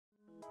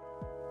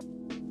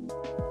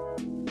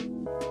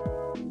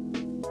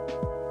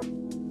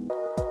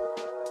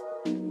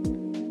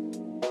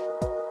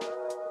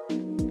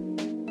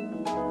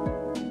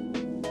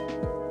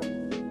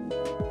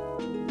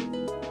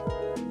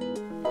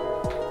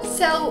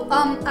So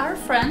our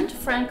friend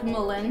Frank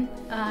Mullen,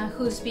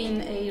 who's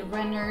been a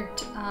Rennert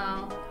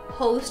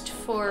host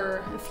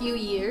for a few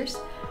years,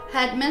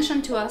 had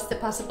mentioned to us the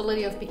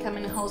possibility of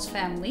becoming a host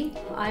family.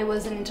 I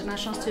was an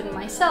international student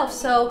myself,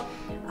 so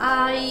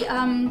I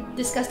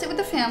discussed it with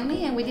the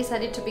family and we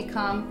decided to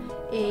become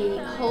a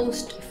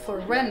host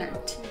for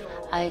Rennert.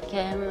 I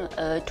came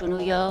to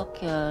New York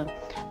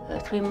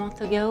 3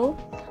 months ago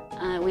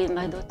with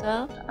my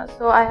daughter.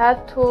 So I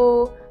had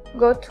to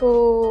go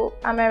to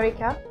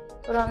America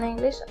to learn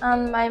English,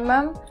 and my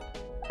mom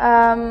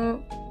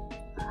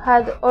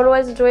had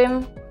always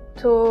dreamed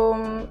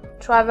to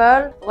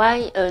travel.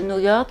 Why New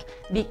York?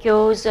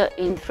 Because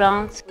in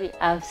France we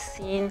have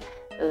seen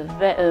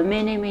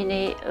many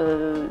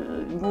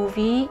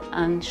movie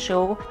and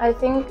show. I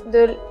think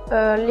the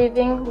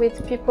living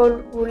with people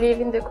who live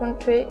in the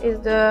country is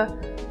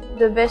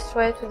the best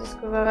way to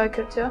discover our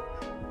culture.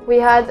 We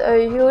had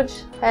a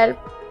huge help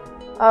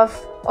of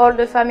all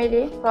the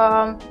family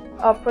from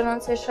our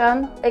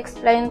pronunciation,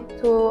 explained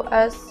to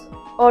us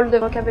all the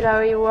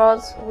vocabulary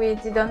words we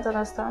didn't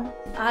understand.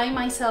 I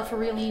myself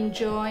really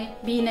enjoy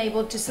being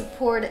able to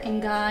support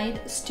and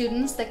guide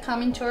students that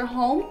come into our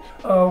home.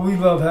 We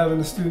love having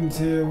the students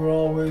here. We're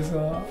always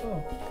a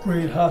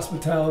great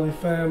hospitality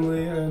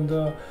family,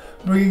 and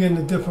bringing in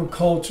the different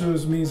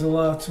cultures means a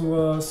lot to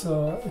us,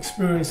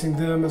 experiencing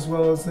them as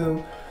well as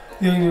them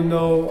getting to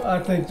know, I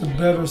think, the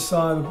better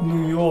side of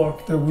New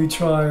York that we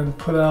try and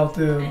put out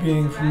there,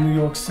 being from New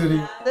York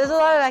City. There's a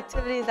lot of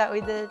activities that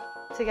we did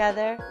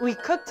together. We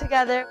cooked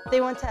together.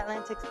 They went to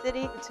Atlantic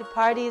City to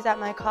parties at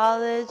my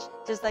college,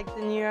 just like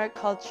the New York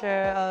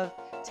culture of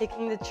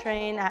taking the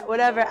train at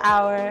whatever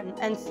hour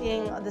and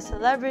seeing the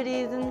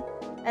celebrities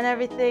and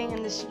everything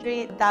in the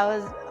street. That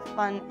was a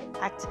fun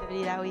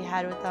activity that we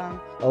had with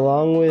them.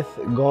 Along with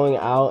going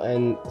out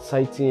and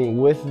sightseeing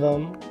with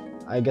them,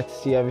 I get to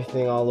see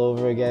everything all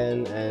over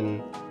again,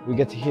 and we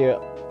get to hear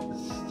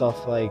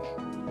stuff like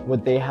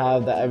what they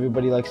have that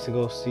everybody likes to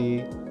go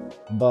see.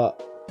 But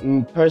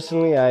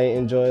personally, I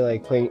enjoy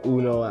like playing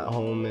Uno at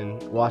home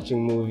and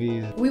watching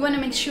movies. We want to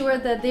make sure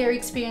that their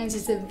experience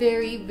is a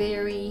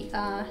very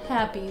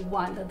happy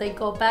one, that they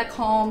go back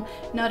home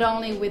not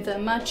only with a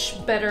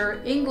much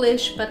better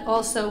English, but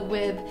also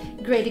with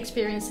great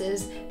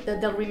experiences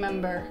that they'll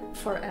remember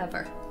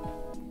forever.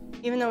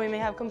 Even though we may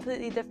have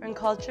completely different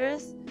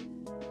cultures,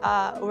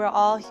 we're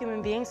all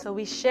human beings, so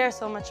we share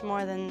so much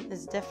more than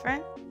is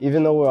different.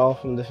 Even though we're all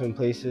from different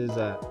places,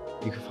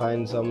 you can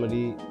find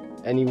somebody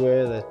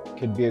anywhere that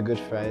could be a good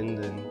friend,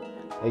 and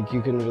like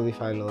you can really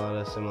find a lot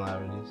of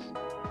similarities.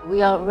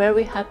 We are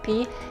very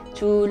happy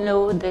to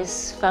know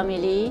this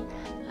family,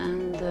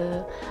 and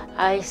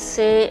I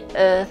say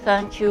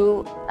thank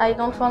you. I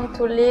don't want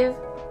to leave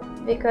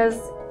because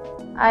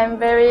I'm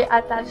very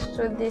attached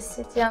to this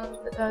city and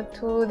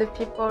to the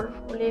people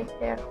who live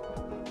here.